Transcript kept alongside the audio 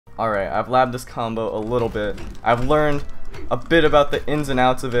Alright, I've labbed this combo a little bit. I've learned a bit about the ins and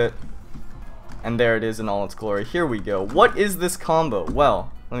outs of it. And there it is in all its glory. Here we go. What is this combo?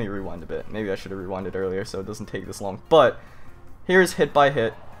 Well, let me rewind a bit. Maybe I should have rewinded earlier so it doesn't take this long. But here's hit by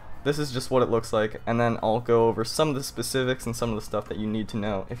hit. This is just what it looks like. And then I'll go over some of the specifics and some of the stuff that you need to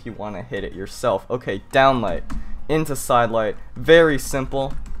know if you want to hit it yourself. Okay, down light into side light. Very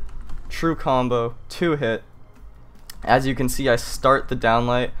simple. True combo. 2-hit. As you can see, I start the down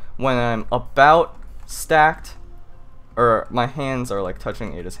light when I'm about stacked, or my hands are like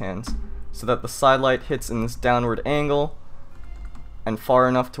touching Ada's hands, so that the side light hits in this downward angle and far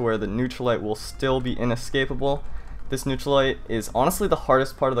enough to where the neutral light will still be inescapable. This neutral light is honestly the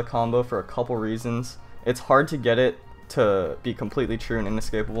hardest part of the combo for a couple reasons. It's hard to get it to be completely true and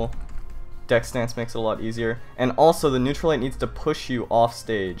inescapable. Deck stance makes it a lot easier, and also the neutral light needs to push you off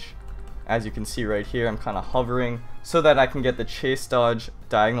stage. As you can see right here, I'm kind of hovering so that I can get the chase dodge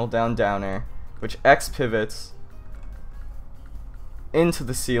diagonal down downer, which X pivots into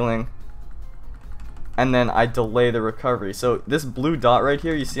the ceiling, and then I delay the recovery. So this blue dot right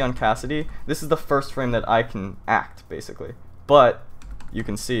here you see on Cassidy, this is the first frame that I can act, basically. But you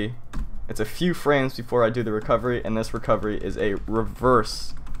can see it's a few frames before I do the recovery, and this recovery is a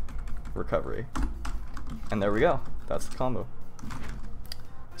reverse recovery. And there we go. That's the combo.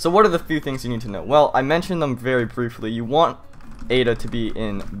 So what are the few things you need to know? Well, I mentioned them very briefly. You want Ada to be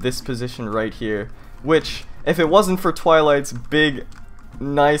in this position right here, which, if it wasn't for Twilight's big,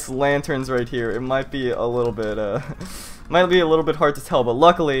 nice lanterns right here, it might be a little bit, hard to tell. But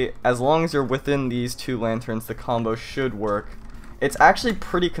luckily, as long as you're within these two lanterns, the combo should work. It's actually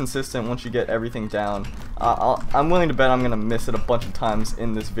pretty consistent once you get everything down. I'm willing to bet I'm gonna miss it a bunch of times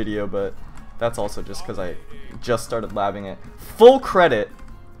in this video, but that's also just because I just started labbing it. Full credit,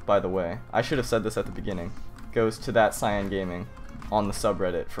 by the way, I should have said this at the beginning, goes to that Cyan Gaming on the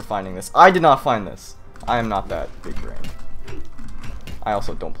subreddit for finding this. I did not find this. I am not that big brained. I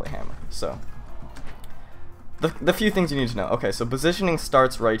also don't play Hammer, so. The few things you need to know. Okay, so positioning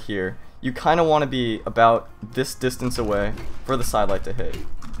starts right here. You kind of want to be about this distance away for the side light to hit.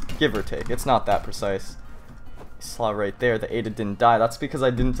 Give or take. It's not that precise. You saw right there, the Ada didn't die. That's because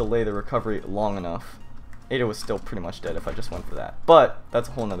I didn't delay the recovery long enough. Ada was still pretty much dead if I just went for that. But that's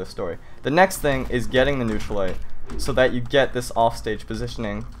a whole nother story. The next thing is getting the neutral light so that you get this offstage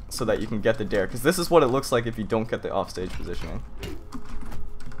positioning so that you can get the dare. Because this is what it looks like if you don't get the offstage positioning.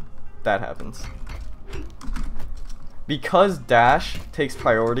 That happens. Because dash takes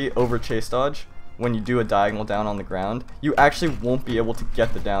priority over chase dodge when you do a diagonal down on the ground, you actually won't be able to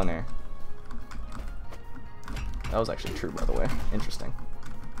get the down air. That was actually true, by the way. Interesting.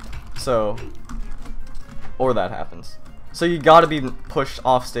 So, or that happens. So you gotta be pushed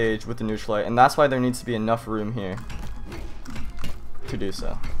off stage with the neutral light, and that's why there needs to be enough room here to do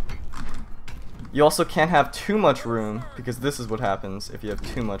so. You also can't have too much room, because this is what happens if you have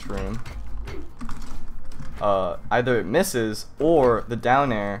too much room. Either it misses, or the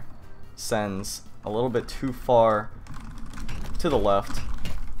down air sends a little bit too far to the left,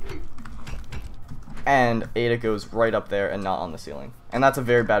 and Ada goes right up there and not on the ceiling. And that's a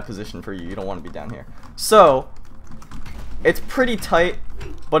very bad position for you. You don't want to be down here. So, it's pretty tight,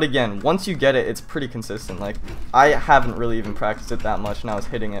 but again, once you get it, it's pretty consistent. Like, I haven't really even practiced it that much, and I was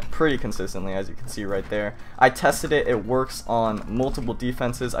hitting it pretty consistently, as you can see right there. I tested it. It works on multiple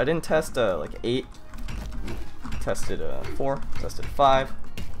defenses. I didn't test, like, 8. Tested 4, tested 5,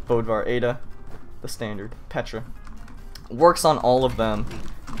 Bodvar Ada, the standard, Petra. Works on all of them.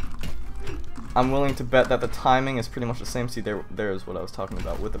 I'm willing to bet that the timing is pretty much the same. See, there is what I was talking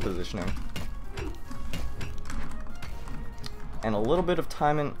about with the positioning. And a little bit of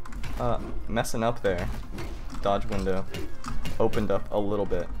timing messing up there. Dodge window opened up a little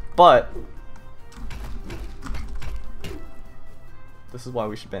bit. But this is why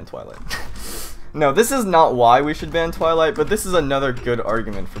we should ban Twilight. No, this is not why we should ban Twilight, but this is another good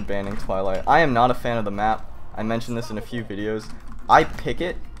argument for banning Twilight. I am not a fan of the map. I mentioned this in a few videos. I pick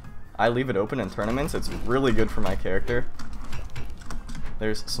it. I leave it open in tournaments. It's really good for my character.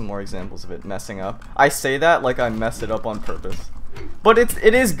 There's some more examples of it messing up. I say that like I messed it up on purpose. But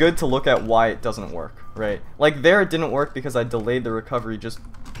it is good to look at why it doesn't work, right? Like there it didn't work because I delayed the recovery just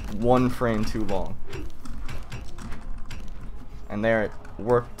 1 frame too long. And there it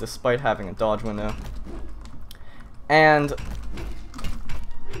worked despite having a dodge window. And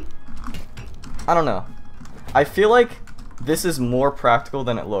I don't know. I feel like this is more practical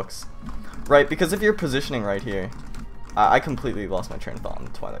than it looks, right? Because if you're positioning right here, I completely lost my train of thought on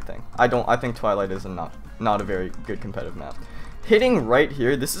the Twilight thing. I think Twilight is not a very good competitive map. Hitting right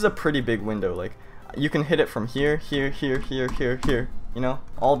here, this is a pretty big window. Like you can hit it from here, here, here, here, here, here. You know,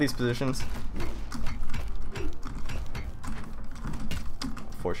 all these positions.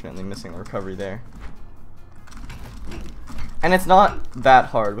 Unfortunately, missing the recovery there. And it's not that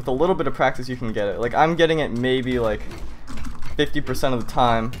hard. With a little bit of practice, you can get it. Like, I'm getting it maybe like 50% of the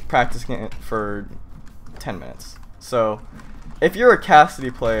time, practicing it for 10 minutes. So, if you're a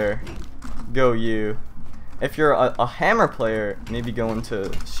Cassidy player, go you. If you're a hammer player, maybe go into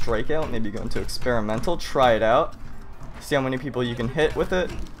strikeout, maybe go into experimental, try it out. See how many people you can hit with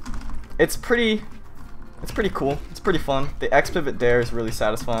it. It's pretty cool. It's pretty fun. The X pivot there is really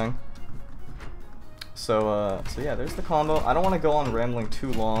satisfying. So yeah, there's the combo. I don't want to go on rambling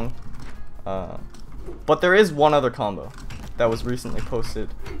too long, but there is one other combo that was recently posted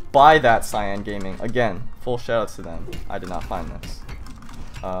by that Cyan Gaming. Again, full shoutouts to them. I did not find this.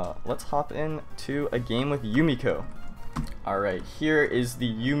 Let's hop into a game with Yumiko. Alright, here is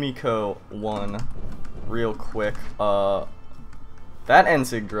the Yumiko one real quick. That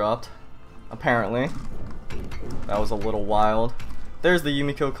Ensig dropped, apparently. That was a little wild. There's the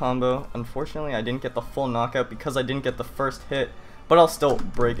Yumiko combo. Unfortunately, I didn't get the full knockout because I didn't get the first hit, but I'll still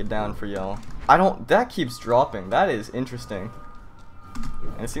break it down for y'all. That keeps dropping. That is interesting.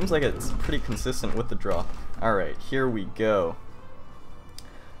 And it seems like it's pretty consistent with the drop. Alright, here we go.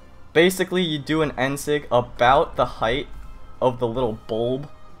 Basically, you do an Ensig about the height of the little bulb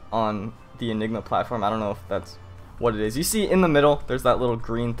on the Enigma platform. I don't know if that's what it is. You see in the middle, there's that little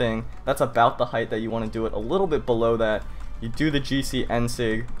green thing. That's about the height that you want to do it. A little bit below that, you do the GC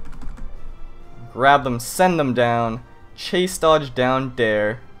Ensig, grab them, send them down, chase dodge down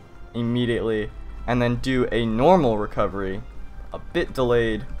dare immediately, and then do a normal recovery, a bit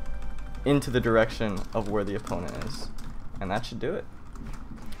delayed, into the direction of where the opponent is. And that should do it.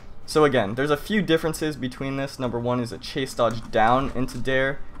 So again, there's a few differences between this. Number one is a chase dodge down into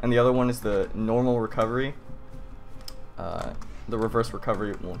dare, and the other one is the normal recovery. The reverse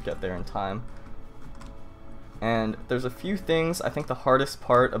recovery won't get there in time. And there's a few things. I think the hardest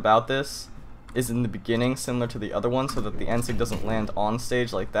part about this is in the beginning, similar to the other one, so that the Ensig doesn't land on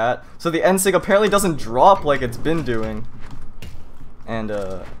stage like that. So the Ensig apparently doesn't drop like it's been doing. And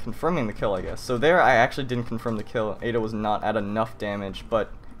confirming the kill, I guess. So there I actually didn't confirm the kill. Ada was not at enough damage,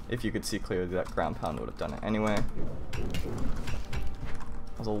 but if you could see clearly, that ground pound would have done it anyway.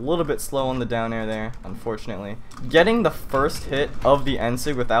 I was a little bit slow on the down air there, unfortunately. Getting the first hit of the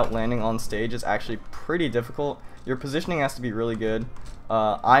Ensig without landing on stage is actually pretty difficult. Your positioning has to be really good.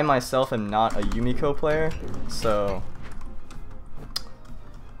 I myself am not a Yumiko player, so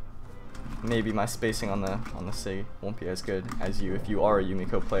maybe my spacing on the Sig won't be as good as you if you are a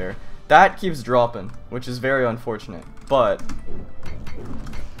Yumiko player. That keeps dropping, which is very unfortunate, but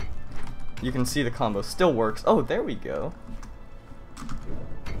you can see the combo still works. Oh, there we go.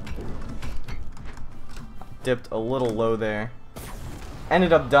 Dipped a little low there.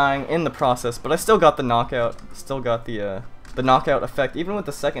 Ended up dying in the process, but I still got the knockout. Still got the knockout effect, even with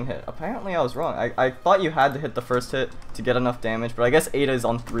the second hit. Apparently I was wrong. I thought you had to hit the first hit to get enough damage, but I guess Ada is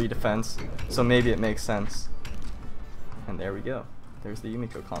on 3 defense, so maybe it makes sense. And there we go. There's the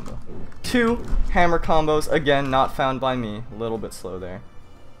Yumiko combo. 2 hammer combos, again, not found by me. A little bit slow there.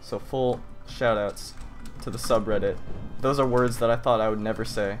 So full shoutouts to the subreddit. Those are words that I thought I would never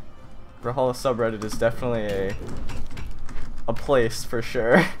say. Brawlhalla subreddit is definitely a place for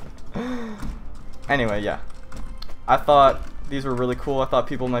sure. Anyway, yeah. I thought these were really cool. I thought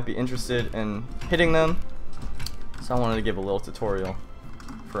people might be interested in hitting them. So I wanted to give a little tutorial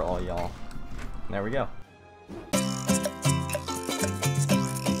for all y'all. There we go.